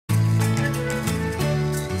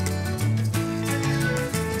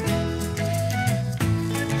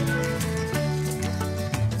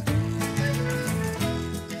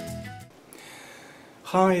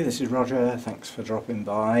Hi, this is Roger. Thanks for dropping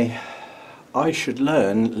by. I should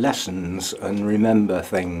learn lessons and remember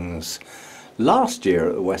things. Last year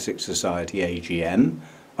at the Wessex Society AGM,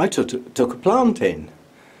 I took a plant in,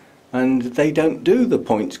 and they don't do the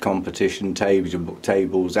points competition tables at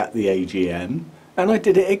the AGM, and I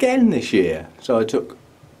did it again this year. So I took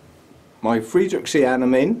my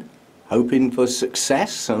Friedrichsianum in, hoping for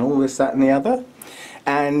success and all this, that and the other,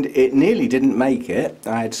 and it nearly didn't make it.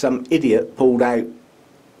 I had some idiot pulled out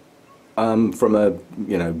from a,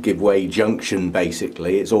 give way junction,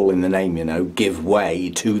 basically. It's all in the name, give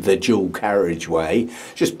way to the dual carriageway.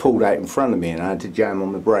 Just pulled out in front of me and I had to jam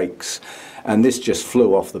on the brakes. And this just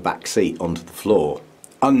flew off the back seat onto the floor,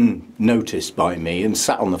 unnoticed by me, and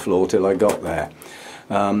sat on the floor till I got there.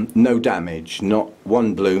 No damage, not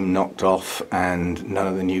one bloom knocked off, and none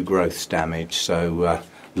of the new growths damaged, so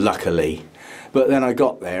luckily. But then I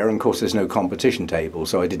got there, and of course there's no competition table,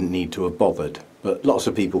 so I didn't need to have bothered. But lots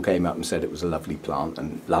of people came up and said it was a lovely plant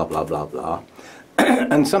and blah blah blah blah.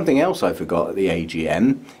 And something else I forgot at the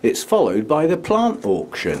AGM, it's followed by the plant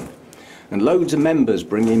auction. And loads of members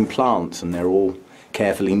bring in plants, and they're all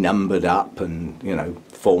carefully numbered up, and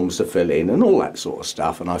forms to fill in and all that sort of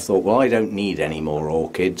stuff. And I thought, well, I don't need any more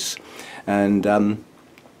orchids. And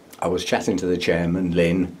I was chatting to the chairman,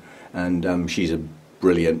 Lynn, and she's a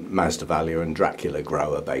brilliant Masdevallia and Dracula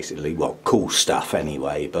grower, basically. Well, cool stuff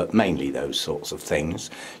anyway, but mainly those sorts of things.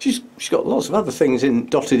 She's got lots of other things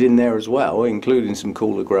dotted in there as well, including some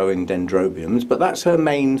cooler growing dendrobiums, but that's her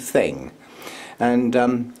main thing.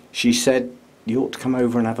 And she said, you ought to come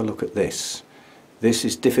over and have a look at this. This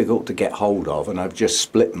is difficult to get hold of, and I've just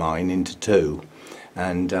split mine into two.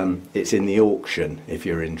 And it's in the auction if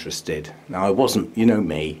you're interested. Now, I wasn't, you know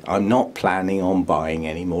me, I'm not planning on buying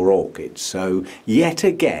any more orchids. So yet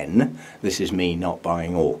again, this is me not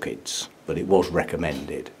buying orchids, but it was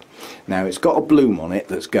recommended. Now, it's got a bloom on it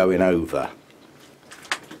that's going over.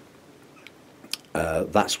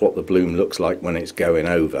 That's what the bloom looks like when it's going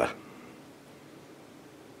over.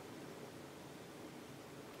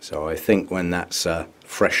 So I think when that's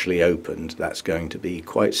freshly opened, that's going to be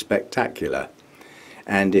quite spectacular.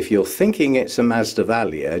 And if you're thinking it's a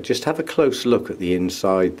Masdevallia, just have a close look at the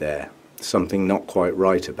inside there. Something not quite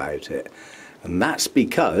right about it. And that's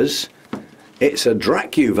because it's a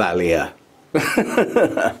Dracuvallia.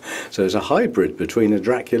 So it's a hybrid between a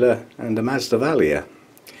Dracula and a Masdevallia.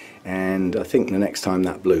 And I think the next time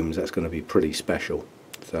that blooms, that's going to be pretty special.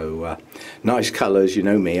 So nice colours, you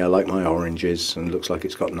know me, I like my oranges, and looks like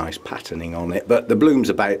it's got nice patterning on it. But the bloom's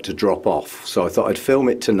about to drop off, so I thought I'd film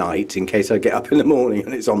it tonight in case I get up in the morning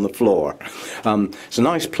and it's on the floor. It's a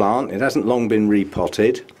nice plant. It hasn't long been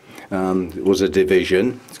repotted. It was a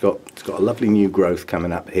division. It's got a lovely new growth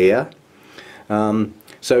coming up here.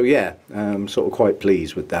 So yeah, I'm sort of quite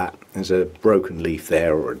pleased with that. There's a broken leaf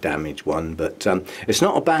there, or a damaged one, but it's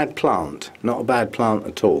not a bad plant. Not a bad plant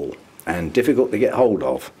at all. And difficult to get hold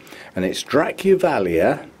of, and it's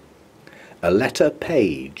Dracuvallia Aletta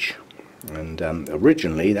Page, and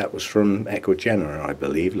originally that was from Ecuador, I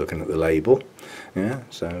believe, looking at the label. Yeah,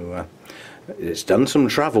 so it's done some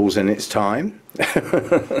travels in its time.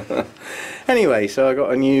 Anyway, so I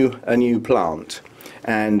got a new plant,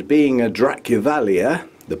 and being a Dracuvallia,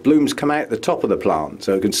 the blooms come out the top of the plant,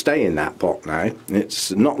 so it can stay in that pot now.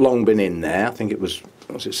 It's not long been in there. I think it was,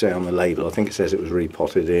 what's it say on the label? I think it says it was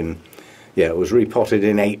repotted in, yeah, it was repotted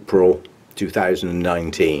in April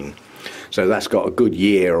 2019. So that's got a good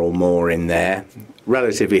year or more in there.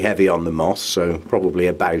 Relatively heavy on the moss, so probably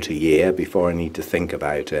about a year before I need to think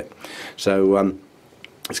about it. So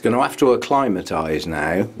it's going to have to acclimatise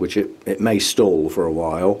now, which it may stall for a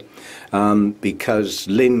while, because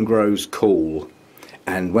Lynn grows cool,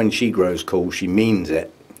 and when she grows cool, she means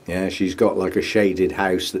it. Yeah, she's got like a shaded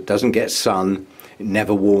house that doesn't get sun. It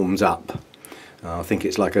never warms up. I think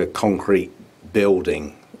it's like a concrete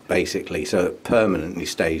building, basically, so it permanently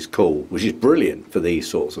stays cool, which is brilliant for these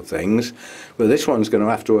sorts of things. But this one's going to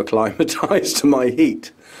have to acclimatise to my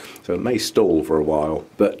heat, so it may stall for a while.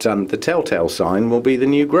 But the telltale sign will be the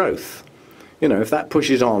new growth. If that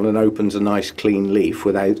pushes on and opens a nice clean leaf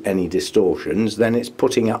without any distortions, then it's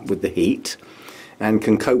putting up with the heat and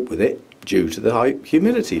can cope with it due to the high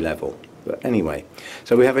humidity level. But anyway,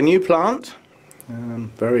 so we have a new plant.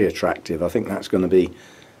 Very attractive. I think that's going to be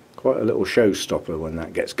quite a little showstopper when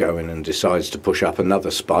that gets going and decides to push up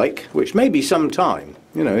another spike, which may be some time.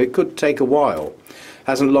 It could take a while.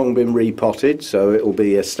 Hasn't long been repotted, so it will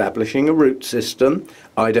be establishing a root system.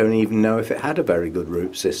 I don't even know if it had a very good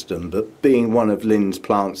root system, but being one of Lynn's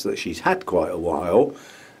plants that she's had quite a while,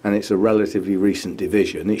 and it's a relatively recent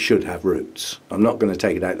division, it should have roots. I'm not going to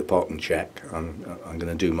take it out the pot and check. I'm going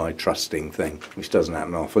to do my trusting thing, which doesn't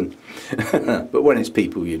happen often. But when it's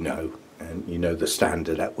people you know, and you know the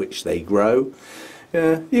standard at which they grow,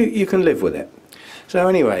 you can live with it. So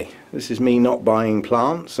anyway, this is me not buying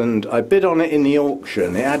plants, and I bid on it in the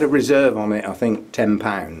auction. It had a reserve on it, I think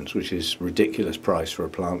 £10, which is a ridiculous price for a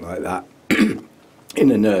plant like that. In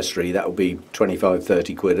a nursery that would be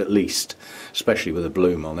 25-30 quid at least, especially with a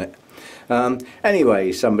bloom on it.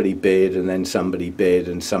 Anyway, somebody bid, and then somebody bid,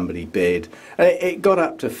 and somebody bid, and it got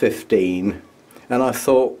up to 15, and I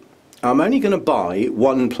thought, I'm only going to buy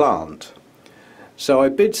one plant. So I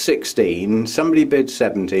bid 16, somebody bid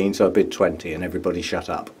 17, so I bid 20, and everybody shut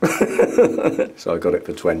up. So I got it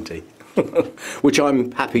for 20, which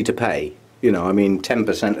I'm happy to pay. You know, I mean,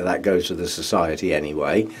 10% of that goes to the society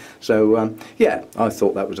anyway. So, yeah, I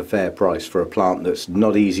thought that was a fair price for a plant that's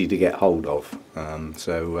not easy to get hold of.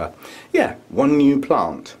 Yeah, one new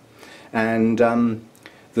plant. And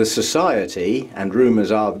the society, and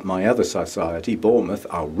rumours are that my other society, Bournemouth,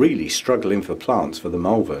 are really struggling for plants for the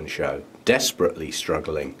Malvern show. Desperately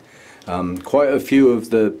struggling. Quite a few of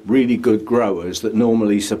the really good growers that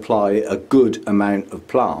normally supply a good amount of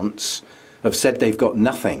plants have said they've got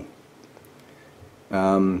nothing.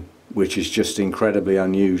 Which is just incredibly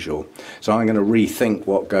unusual. So I'm going to rethink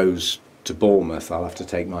what goes to Bournemouth. I'll have to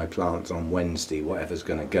take my plants on Wednesday, whatever's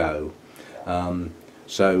going to go.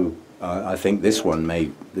 I think this one may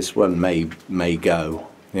go.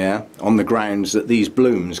 Yeah, on the grounds that these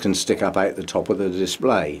blooms can stick up out the top of the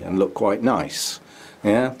display and look quite nice.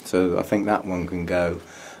 Yeah, so I think that one can go.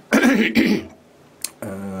 I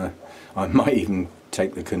might even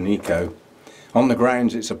take the Kaneko on the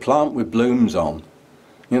grounds it's a plant with blooms on.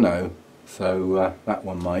 You know, so that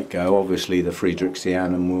one might go. Obviously the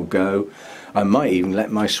Friedrichsianum will go. I might even let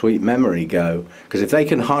my Sweet Memory go, because if they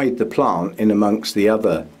can hide the plant in amongst the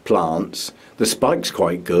other plants, the spike's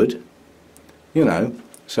quite good, you know,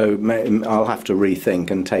 so I'll have to rethink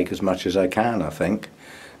and take as much as I can, I think.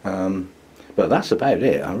 But that's about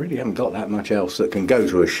it. I really haven't got that much else that can go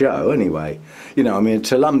to a show anyway. You know, I mean, a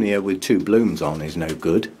Tolumnia with 2 blooms on is no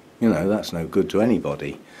good. You know, that's no good to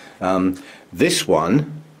anybody. This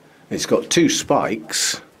one, it's got 2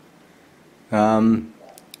 spikes, but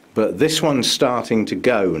this one's starting to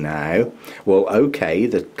go now. Well, okay,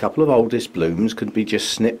 the couple of oldest blooms could be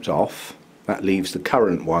just snipped off. That leaves the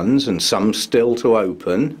current ones and some still to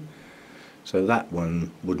open, so that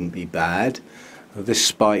one wouldn't be bad. This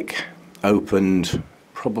spike opened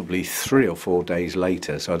probably 3 or 4 days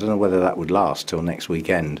later, so I don't know whether that would last till next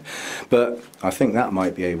weekend, but I think that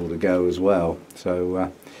might be able to go as well.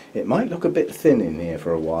 So it might look a bit thin in here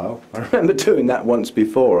for a while. I remember doing that once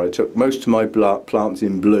before. I took most of my plants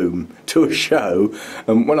in bloom to a show,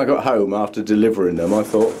 and when I got home after delivering them I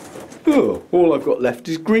thought, oh, all I've got left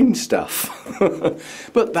is green stuff.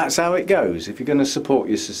 But that's how it goes. If you're going to support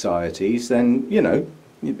your societies, then, you know,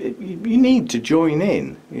 you need to join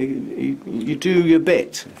in. You do your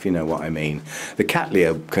bit, if you know what I mean. The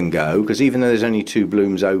Cattleya can go, because even though there's only 2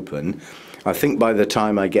 blooms open, I think by the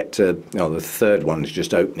time I get to, oh, the 3rd one's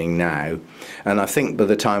just opening now, and I think by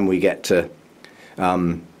the time we get to,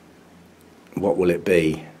 what will it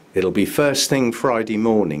be? It'll be first thing Friday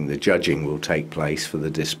morning the judging will take place for the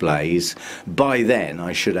displays. By then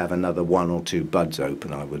I should have another 1 or 2 buds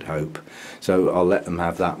open, I would hope. So I'll let them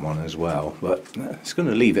have that one as well. But it's going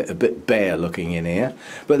to leave it a bit bare looking in here.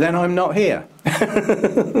 But then I'm not here.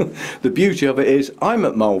 The beauty of it is I'm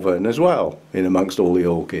at Malvern as well, in amongst all the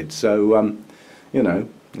orchids. So, you know,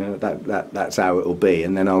 that's how it'll be.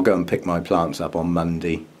 And then I'll go and pick my plants up on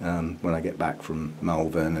Monday when I get back from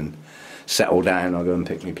Malvern and settle down. I'll go and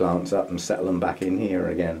pick my plants up and settle them back in here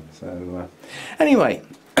again. So anyway,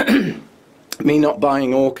 me not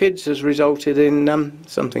buying orchids has resulted in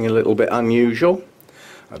something a little bit unusual.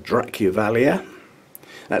 A Dracuvalia.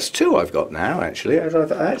 That's 2 I've got now, actually.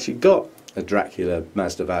 I've actually got a Dracula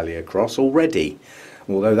Masdevallia cross already,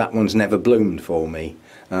 although that one's never bloomed for me.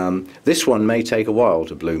 This one may take a while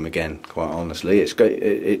to bloom again, quite honestly.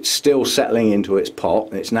 It's still settling into its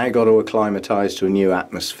pot. It's now got to acclimatise to a new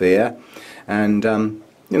atmosphere, and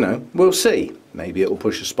you know, we'll see. Maybe it will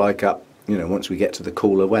push a spike up, you know, once we get to the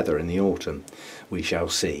cooler weather in the autumn. We shall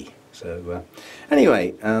see. So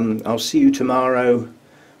anyway, I'll see you tomorrow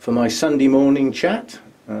for my Sunday morning chat.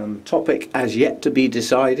 Topic as yet to be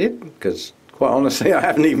decided, because quite honestly I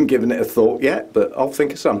haven't even given it a thought yet, but I'll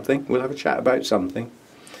think of something. We'll have a chat about something.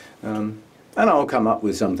 And I'll come up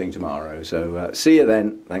with something tomorrow. So see you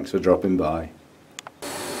then. Thanks for dropping by.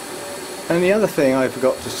 And the other thing I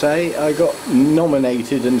forgot to say, I got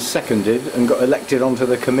nominated and seconded and got elected onto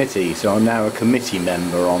the committee, so I'm now a committee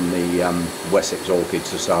member on the Wessex Orchid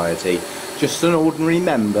Society. Just an ordinary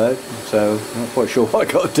member, so I'm not quite sure what I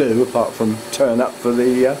got to do apart from turn up for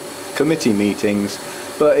the committee meetings.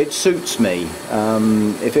 But it suits me.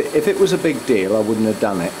 If it was a big deal, I wouldn't have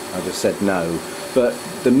done it. I just said no. But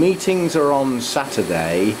the meetings are on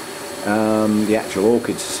Saturday, the actual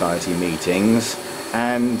Orchid Society meetings,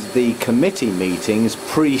 and the committee meetings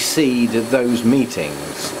precede those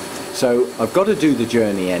meetings. So I've got to do the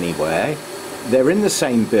journey anyway. They're in the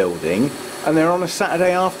same building and they're on a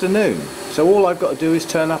Saturday afternoon. So all I've got to do is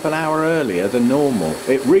turn up an hour earlier than normal.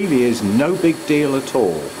 It really is no big deal at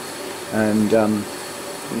all. And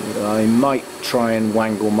I might try and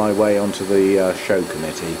wangle my way onto the show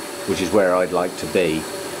committee, which is where I'd like to be.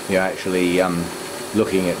 You know, actually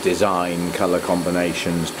looking at design, colour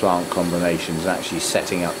combinations, plant combinations, actually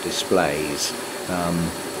setting up displays.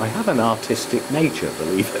 I have an artistic nature,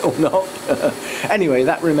 believe it or not. Anyway,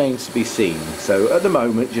 that remains to be seen. So at the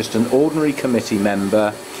moment, just an ordinary committee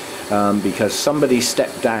member, because somebody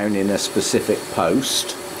stepped down in a specific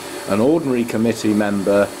post. An ordinary committee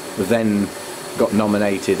member then got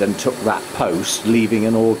nominated and took that post, leaving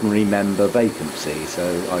an ordinary member vacancy.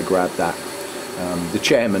 So I grabbed that. The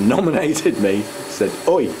chairman nominated me, said,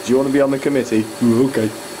 "Oi, do you want to be on the committee?" "Ooh, okay."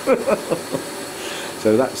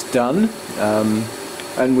 So that's done.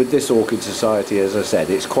 And with this Orchid Society, as I said,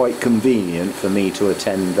 it's quite convenient for me to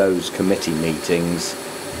attend those committee meetings.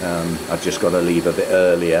 I've just got to leave a bit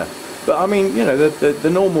earlier. But I mean, you know, the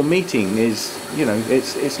normal meeting is, you know,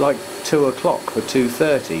 it's like 2 o'clock for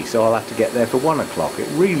 2:30, so I'll have to get there for 1 o'clock. It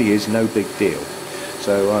really is no big deal.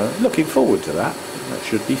 So looking forward to that. That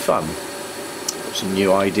should be fun. Put some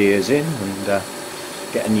new ideas in and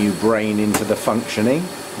get a new brain into the functioning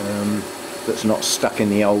that's not stuck in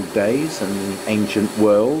the old days and the ancient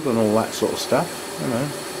world and all that sort of stuff, you know.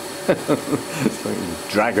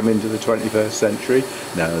 Drag them into the 21st century.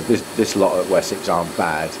 No, this lot at Wessex aren't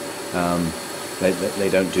bad. They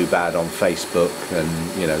don't do bad on Facebook,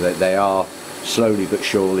 and you know they are slowly but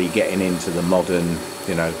surely getting into the modern,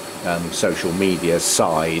 you know, social media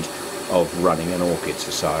side of running an orchid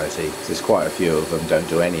society. There's quite a few of them don't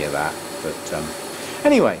do any of that, but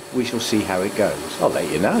anyway, we shall see how it goes. I'll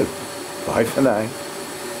let you know. Bye for now.